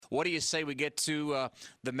What do you say we get to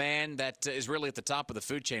the man that is really at the top of the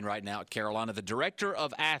food chain right now at Carolina, the director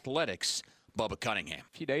of athletics, Bubba Cunningham?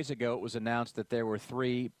 A few days ago, it was announced that there were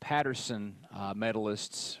 3 Patterson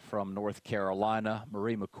medalists from North Carolina: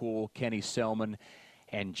 Marie McCool, Kenny Selman,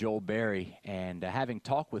 and Joel Berry. And having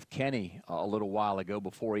talked with Kenny a little while ago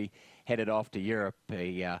before he headed off to Europe,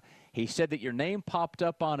 he said that your name popped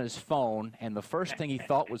up on his phone, and the first thing he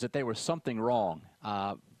thought was that there was something wrong.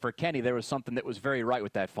 For Kenny, there was something that was very right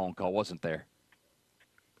with that phone call, wasn't there?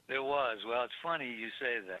 There was. Well, it's funny you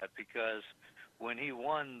say that, because when he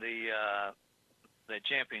won the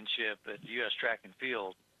championship at U.S. Track and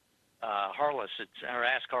Field, Harless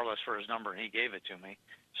asked Harless for his number, and he gave it to me.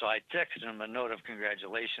 So I texted him a note of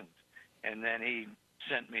congratulations, and then he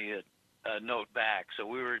sent me a note back. So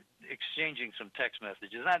we were exchanging some text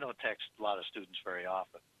messages. I don't text a lot of students very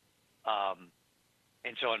often.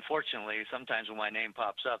 And so unfortunately, sometimes when my name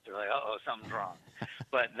pops up, they're like, uh-oh, something's wrong.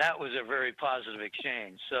 But that was a very positive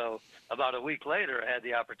exchange. So about a week later, I had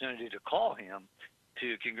the opportunity to call him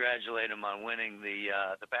to congratulate him on winning the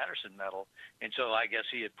Patterson medal. And so I guess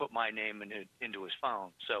he had put my name into his phone.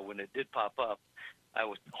 So when it did pop up, I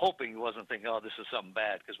was hoping he wasn't thinking, oh, this is something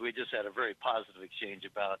bad, because we just had a very positive exchange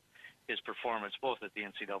about his performance, both at the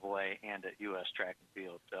NCAA and at U.S. Track and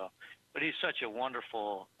Field. So, but he's such a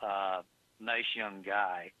wonderful, nice young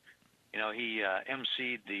guy. You know, he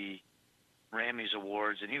emceed the Rammies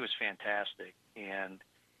Awards, and he was fantastic. And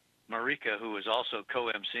Marika, who was also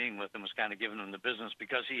co-emceeing with him, was kind of giving him the business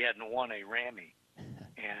because he hadn't won a Rammy.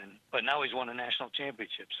 But now he's won a national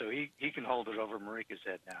championship, so he can hold it over Marika's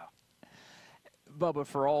head now. Bubba,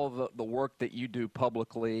 for all the work that you do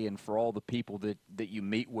publicly and for all the people that you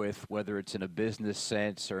meet with, whether it's in a business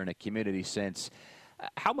sense or in a community sense,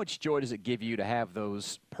 how much joy does it give you to have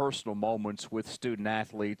those personal moments with student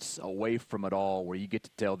athletes away from it all, where you get to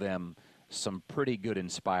tell them some pretty good,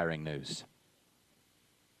 inspiring news?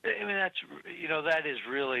 I mean, that is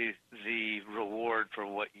really the reward for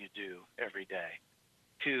what you do every day,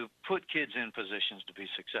 to put kids in positions to be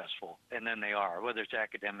successful, and then they are, whether it's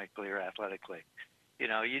academically or athletically. You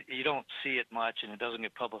know, you don't see it much, and it doesn't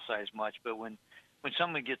get publicized much, but when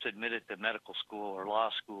someone gets admitted to medical school or law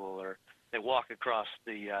school, or they walk across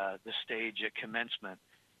the stage at commencement,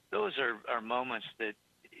 those are moments that,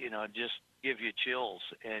 you know, just give you chills.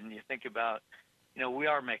 And you think about, you know, we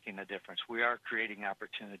are making a difference. We are creating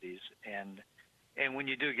opportunities. And when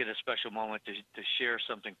you do get a special moment to share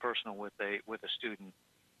something personal with a student,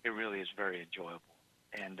 it really is very enjoyable.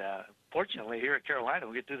 And fortunately, here at Carolina,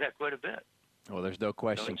 we get to do that quite a bit. Well, there's no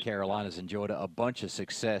question Carolina's enjoyed a bunch of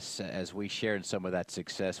success, as we shared some of that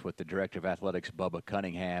success with the Director of Athletics, Bubba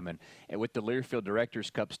Cunningham. And with the Learfield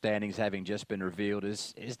Directors' Cup standings having just been revealed,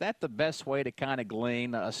 is that the best way to kind of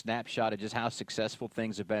glean a snapshot of just how successful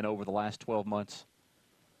things have been over the last 12 months?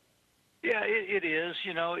 Yeah, it is.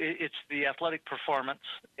 You know, it's the athletic performance,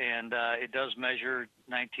 and it does measure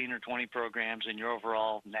 19 or 20 programs in your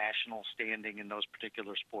overall national standing in those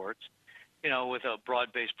particular sports. You know, with a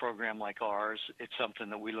broad-based program like ours, it's something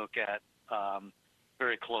that we look at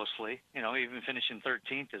very closely. You know, even finishing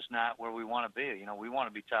 13th is not where we want to be. You know, we want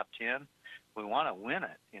to be top 10. We want to win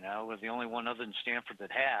it. You know, we're the only one other than Stanford that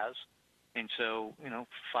has. And so, you know,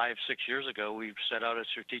 5-6 years ago, we set out a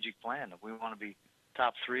strategic plan that we want to be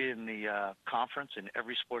top 3 in the conference in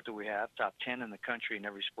every sport that we have, top 10 in the country in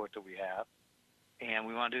every sport that we have. And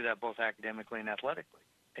we want to do that both academically and athletically.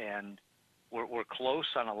 And we're close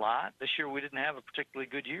on a lot. This year we didn't have a particularly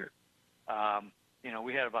good year. You know,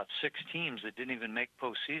 we had about 6 teams that didn't even make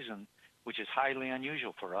postseason, which is highly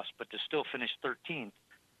unusual for us. But to still finish 13th,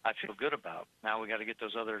 I feel good about. Now we got to get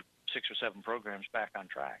those other 6 or 7 programs back on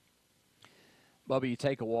track. Bubba, you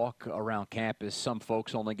take a walk around campus. Some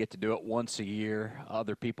folks only get to do it once a year.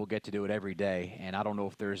 Other people get to do it every day. And I don't know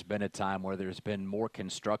if there's been a time where there's been more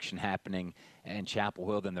construction happening in Chapel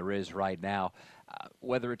Hill than there is right now.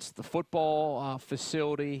 Whether it's the football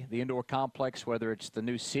facility, the indoor complex, whether it's the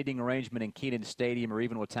new seating arrangement in Kenan Stadium, or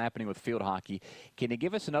even what's happening with field hockey, can you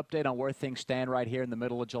give us an update on where things stand right here in the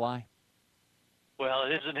middle of July? Well,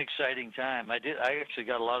 it is an exciting time. I actually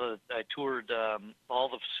got I toured all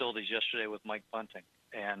the facilities yesterday with Mike Bunting.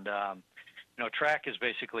 And, you know, track is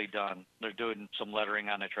basically done. They're doing some lettering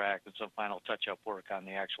on the track and some final touch-up work on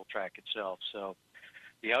the actual track itself. So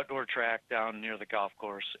the outdoor track down near the golf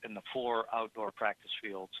course and the 4 outdoor practice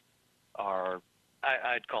fields are,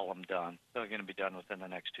 I'd call them done. They're going to be done within the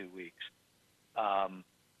next 2 weeks.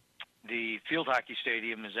 The field hockey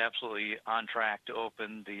stadium is absolutely on track to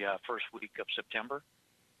open the first week of September.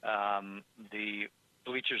 The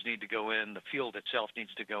bleachers need to go in, the field itself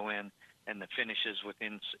needs to go in, and the finishes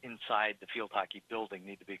inside the field hockey building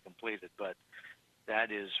need to be completed. But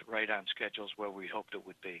that is right on schedules where we hoped it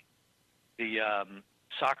would be. The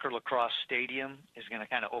soccer lacrosse stadium is going to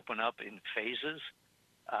kind of open up in phases.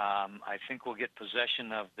 I think we'll get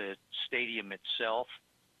possession of the stadium itself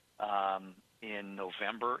in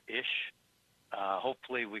November-ish.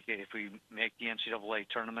 Hopefully, if we make the NCAA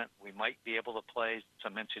tournament, we might be able to play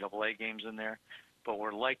some NCAA games in there, but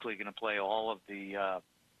we're likely going to play all of the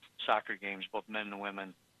soccer games, both men and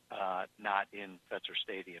women, not in Fetzer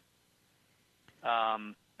Stadium.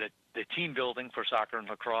 The team building for soccer and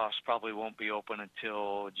lacrosse probably won't be open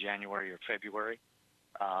until January or February.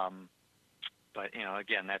 But,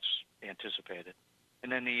 again, that's anticipated.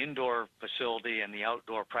 And then the indoor facility and the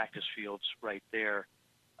outdoor practice fields right there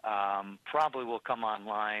probably will come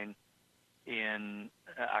online in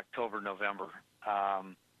October, November. I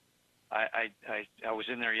was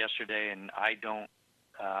in there yesterday, and I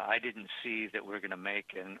didn't see that we're going to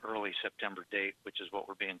make an early September date, which is what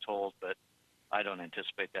we're being told, but I don't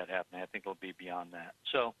anticipate that happening. I think it'll be beyond that.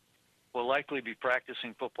 So we'll likely be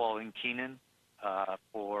practicing football in Keenan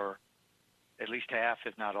for at least half,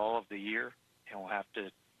 if not all of the year, and we'll have to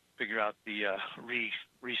figure out the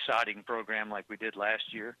resodding program like we did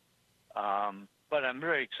last year. But I'm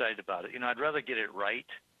very excited about it. I'd rather get it right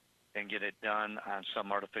than get it done on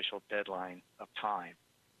some artificial deadline of time.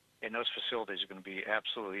 And those facilities are going to be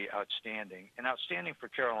absolutely outstanding, and outstanding for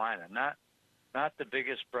Carolina. Not the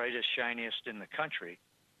biggest, brightest, shiniest in the country,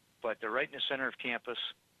 but they're right in the center of campus.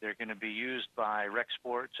 They're going to be used by rec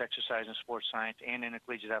sports, exercise and sports science, and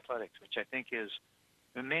intercollegiate athletics, which I think it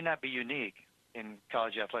may not be unique in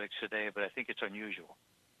college athletics today, but I think it's unusual.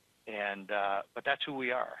 And but that's who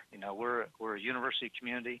we are. We're a university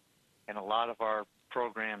community, and a lot of our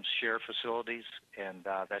programs share facilities, and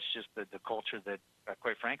that's just the culture that,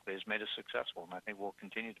 quite frankly, has made us successful, and I think we'll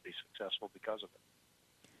continue to be successful because of it.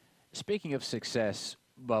 Speaking of success,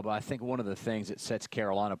 Bubba, I think one of the things that sets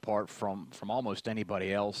Carolina apart from almost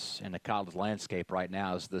anybody else in the college landscape right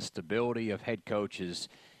now is the stability of head coaches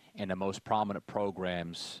in the most prominent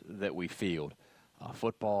programs that we field.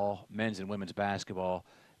 Football, men's and women's basketball,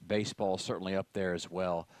 baseball certainly up there as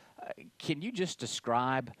well. Can you just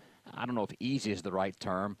describe, I don't know if easy is the right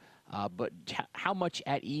term, but how much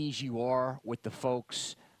at ease you are with the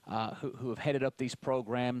folks who have headed up these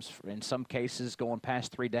programs, in some cases going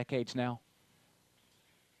past 3 decades now?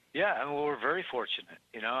 Yeah, we're very fortunate,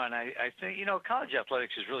 and I think, college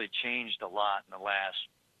athletics has really changed a lot in the last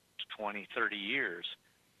 20, 30 years.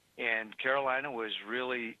 And Carolina was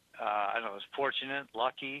really, was fortunate,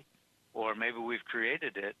 lucky, or maybe we've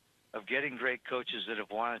created it, of getting great coaches that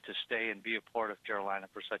have wanted to stay and be a part of Carolina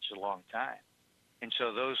for such a long time. And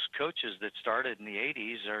so those coaches that started in the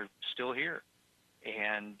 80s are still here.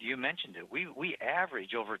 And you mentioned it. We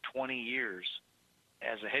average over 20 years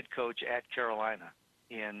as a head coach at Carolina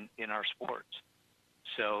in our sports.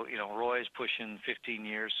 So, Roy's pushing 15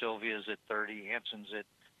 years, Sylvia's at 30, Hanson's at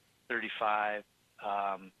 35,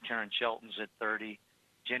 Karen Shelton's at 30.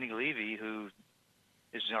 Jenny Levy, who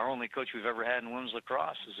is our only coach we've ever had in women's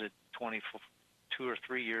lacrosse, is at 22 or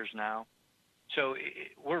 3 years now. So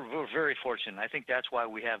we're very fortunate. I think that's why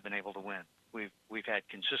we have been able to win. We've had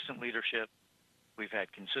consistent leadership. We've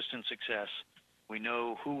had consistent success. We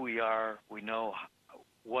know who we are. We know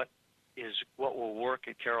what will work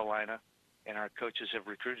at Carolina, and our coaches have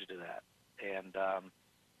recruited to that. And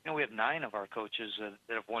we have 9 of our coaches that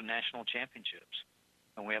have won national championships,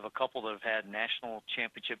 and we have a couple that have had national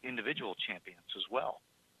championship individual champions as well.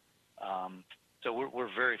 So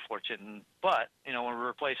we're very fortunate. But we're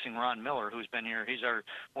replacing Ron Miller, who's been here. He's our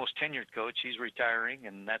most tenured coach. He's retiring,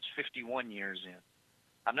 and that's 51 years in.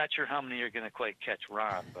 I'm not sure how many are going to quite catch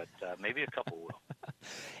Ron, but maybe a couple will.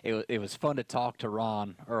 It was fun to talk to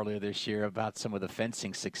Ron earlier this year about some of the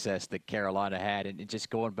fencing success that Carolina had, and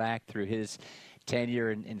just going back through his tenure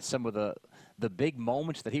and some of the big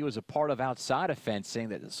moments that he was a part of outside of fencing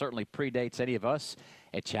that certainly predates any of us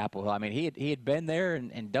at Chapel Hill. I mean, he had been there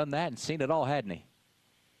and done that and seen it all, hadn't he?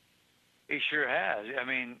 He sure has.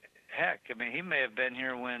 Heck, he may have been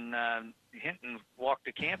here when Hinton walked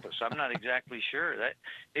the campus. I'm not exactly sure.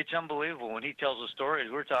 It's unbelievable when he tells the stories.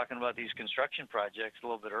 We're talking about these construction projects a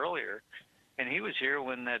little bit earlier, and he was here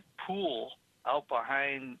when that pool out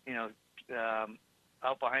behind the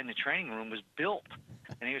training room was built.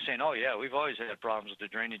 And he was saying, "Oh yeah, we've always had problems with the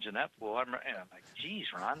drainage in that pool." And I'm like, "Geez,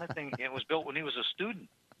 Ron, that thing it was built when he was a student."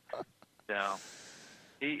 So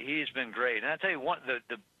he's been great. And I tell you,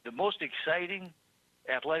 the most exciting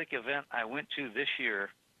athletic event I went to this year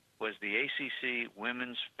was the ACC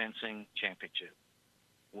Women's Fencing Championship,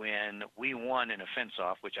 when we won in a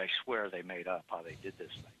fence-off, which I swear they made up how they did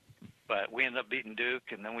this thing. But we ended up beating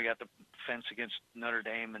Duke, and then we got the fence against Notre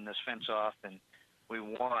Dame in this fence-off, and We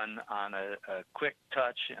won on a quick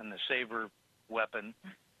touch and the saber weapon,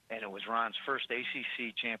 and it was Ron's first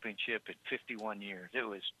ACC championship in 51 years. It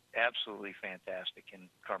was absolutely fantastic in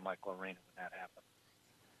Carmichael Arena when that happened.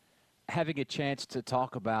 Having a chance to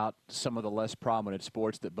talk about some of the less prominent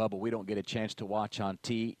sports that, Bubba, we don't get a chance to watch on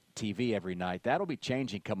TV every night, that'll be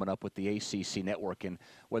changing coming up with the ACC network, and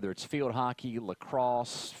whether it's field hockey,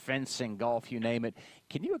 lacrosse, fencing, golf, you name it.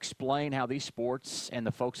 Can you explain how these sports and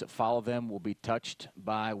the folks that follow them will be touched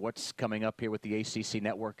by what's coming up here with the ACC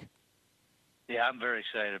network? Yeah, I'm very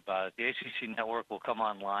excited about it. The ACC network will come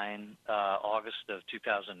online August of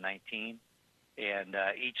 2019. And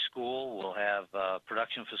each school will have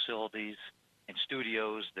production facilities and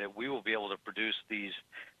studios that we will be able to produce these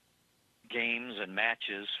games and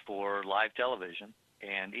matches for live television.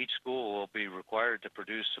 And each school will be required to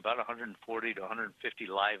produce about 140 to 150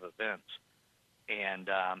 live events. And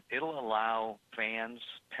it'll allow fans,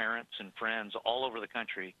 parents, and friends all over the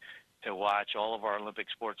country to watch all of our Olympic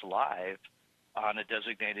sports live on a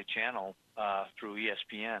designated channel through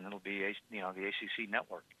ESPN. It'll be the ACC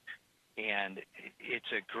network. And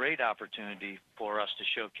it's a great opportunity for us to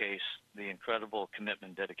showcase the incredible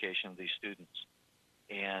commitment and dedication of these students.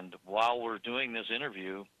 And while we're doing this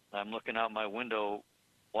interview, I'm looking out my window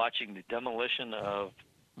watching the demolition of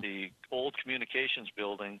the old communications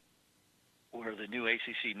building where the new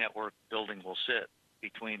ACC network building will sit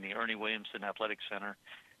between the Ernie Williamson Athletic Center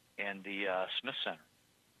and the Smith Center.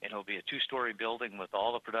 And it'll be a two-story building with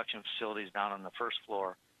all the production facilities down on the first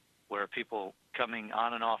floor, where people coming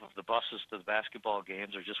on and off of the buses to the basketball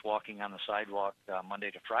games or just walking on the sidewalk Monday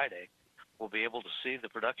to Friday will be able to see the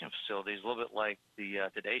production facilities, a little bit like the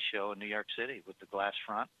Today Show in New York City with the glass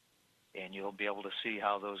front. And you'll be able to see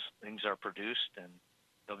how those things are produced, and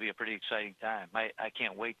it'll be a pretty exciting time. I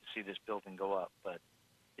can't wait to see this building go up, but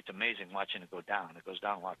it's amazing watching it go down. It goes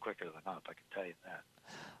down a lot quicker than up, I can tell you that.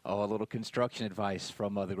 Oh, a little construction advice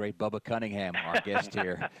from the great Bubba Cunningham, our guest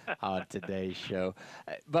here on today's show.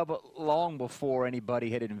 Bubba, long before anybody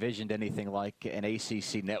had envisioned anything like an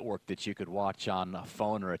ACC network that you could watch on a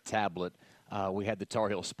phone or a tablet, we had the Tar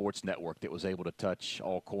Heel Sports Network that was able to touch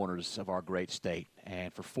all corners of our great state.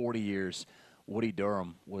 And for 40 years, Woody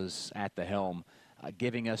Durham was at the helm,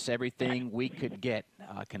 giving us everything we could get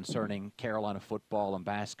concerning Carolina football and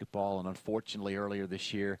basketball. And unfortunately, earlier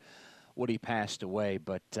this year, Woody passed away.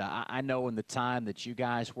 But I know in the time that you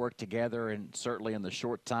guys worked together, and certainly in the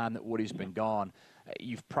short time that Woody's been gone,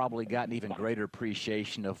 you've probably gotten even greater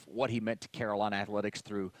appreciation of what he meant to Carolina athletics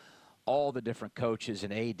through all the different coaches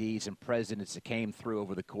and ADs and presidents that came through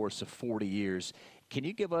over the course of 40 years. Can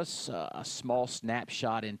you give us a small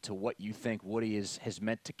snapshot into what you think Woody has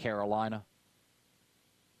meant to Carolina?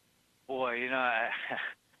 Boy,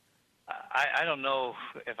 I don't know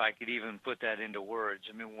if I could even put that into words.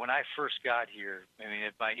 I mean, when I first got here,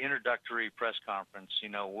 at my introductory press conference,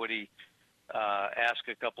 Woody asked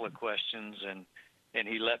a couple of questions, and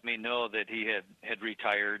he let me know that he had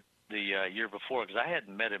retired the year before, because I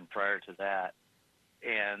hadn't met him prior to that.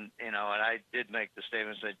 And I did make the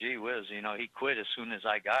statement, said, gee whiz, he quit as soon as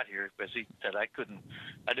I got here, because he said I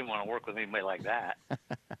didn't want to work with anybody like that.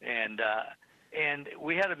 And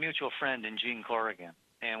we had a mutual friend in Gene Corrigan.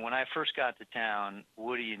 And when I first got to town,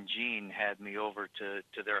 Woody and Gene had me over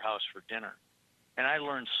to their house for dinner. And I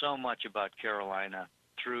learned so much about Carolina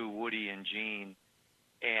through Woody and Gene,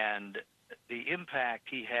 and the impact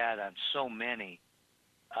he had on so many.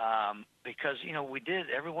 Because,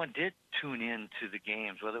 everyone did tune in to the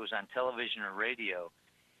games, whether it was on television or radio.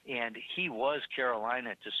 And he was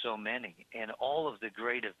Carolina to so many. And all of the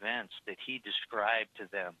great events that he described to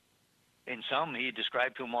them, and some he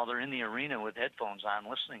described to them while they're in the arena with headphones on,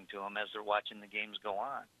 listening to them as they're watching the games go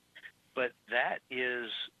on. But that is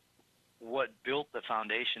what built the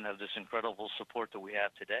foundation of this incredible support that we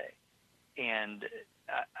have today. And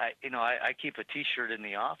I keep a T-shirt in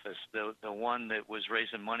the office, the one that was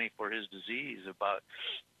raising money for his disease, about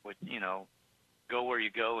go where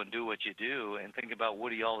you go and do what you do, and think about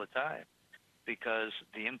Woody all the time, because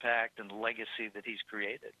the impact and the legacy that he's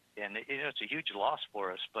created. And it's a huge loss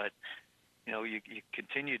for us, but you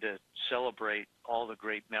continue to celebrate all the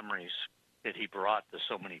great memories that he brought to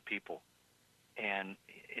so many people, and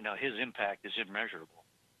his impact is immeasurable.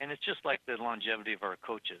 And it's just like the longevity of our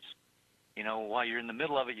coaches. While you're in the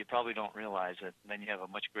middle of it, you probably don't realize it. And then you have a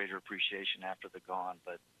much greater appreciation after they're gone.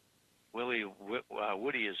 But Woody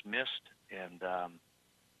is missed,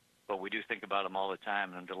 but we do think about him all the time.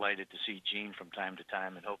 And I'm delighted to see Jean from time to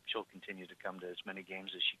time, and hope she'll continue to come to as many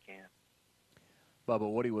games as she can. Bubba,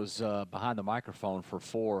 Woody was behind the microphone for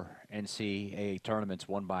 4 NCAA tournaments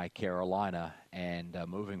won by Carolina. And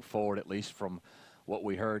moving forward, at least from what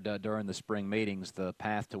we heard during the spring meetings, the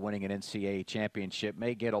path to winning an NCAA championship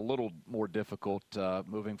may get a little more difficult,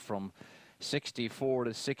 moving from 64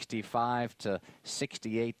 to 65 to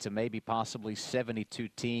 68 to maybe possibly 72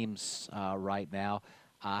 teams right now.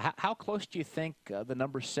 How close do you think the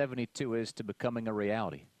number 72 is to becoming a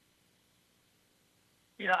reality?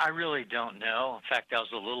 You know, I really don't know. In fact, I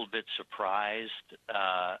was a little bit surprised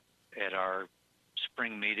at our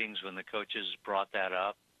spring meetings when the coaches brought that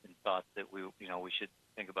up and thought that we should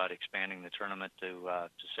think about expanding the tournament to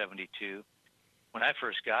 72. When I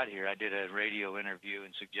first got here, I did a radio interview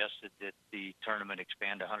and suggested that the tournament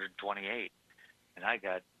expand to 128, and I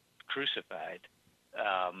got crucified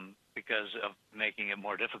because of making it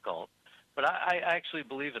more difficult. But I actually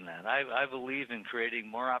believe in that. I believe in creating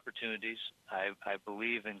more opportunities. I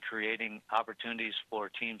believe in creating opportunities for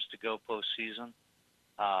teams to go postseason.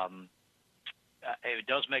 It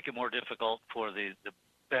does make it more difficult for the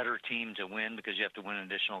better team to win because you have to win an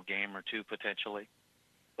additional game or two potentially.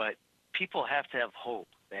 But people have to have hope.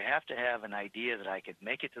 They have to have an idea that I could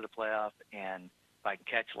make it to the playoff, and if I can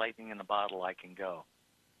catch lightning in the bottle, I can go.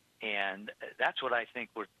 And that's what I think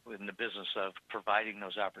we're in the business of, providing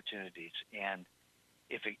those opportunities. And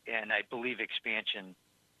I believe expansion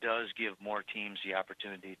does give more teams the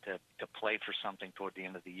opportunity to play for something toward the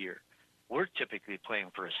end of the year. We're typically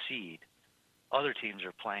playing for a seed. Other teams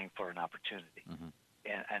are playing for an opportunity. Mm-hmm.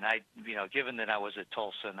 And I, given that I was at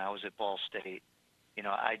Tulsa and I was at Ball State,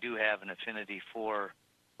 I do have an affinity for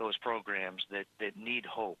those programs that need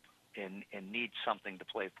hope and need something to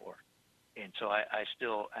play for. And so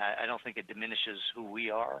I don't think it diminishes who we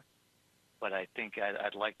are, but I think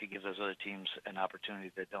I'd like to give those other teams an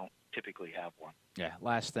opportunity that don't typically have one. Yeah,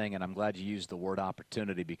 last thing, and I'm glad you used the word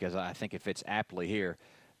opportunity because I think it fits aptly here.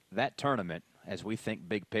 That tournament, as we think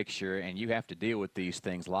big picture, and you have to deal with these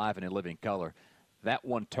things live and in living color, that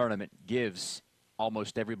one tournament gives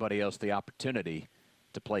almost everybody else the opportunity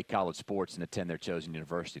to play college sports and attend their chosen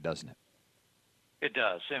university, doesn't it? It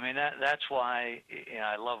does. I mean, that's why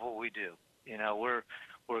I love what we do.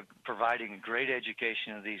 We're providing a great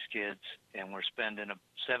education to these kids, and we're spending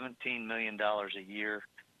 $17 million a year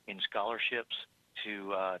in scholarships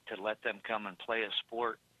to let them come and play a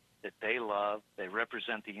sport that they love. They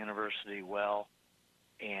represent the university well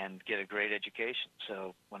and get a great education.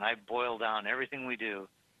 So when I boil down everything we do,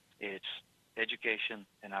 it's education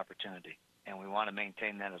and opportunity, and we want to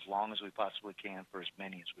maintain that as long as we possibly can for as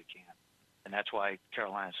many as we can. And that's why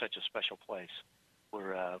Carolina is such a special place.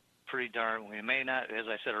 We're we may not, as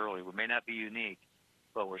I said earlier, we may not be unique,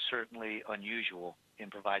 but we're certainly unusual in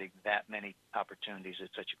providing that many opportunities at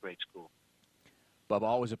such a great school. Bubba,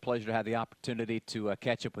 always a pleasure to have the opportunity to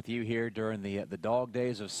catch up with you here during the dog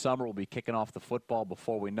days of summer. We'll be kicking off the football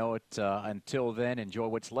before we know it. Until then, enjoy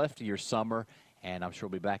what's left of your summer, and I'm sure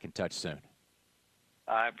we'll be back in touch soon.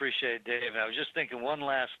 I appreciate it, Dave. I was just thinking one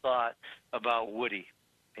last thought about Woody.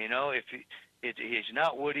 If he's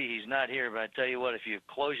not Woody, he's not here. But I tell you what, if you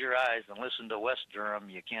close your eyes and listen to West Durham,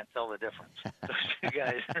 you can't tell the difference. Those two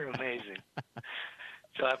guys are amazing.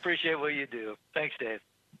 So I appreciate what you do. Thanks, Dave.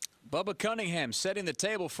 Bubba Cunningham setting the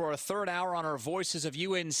table for a third hour on our Voices of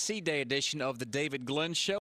UNC Day edition of the David Glenn Show.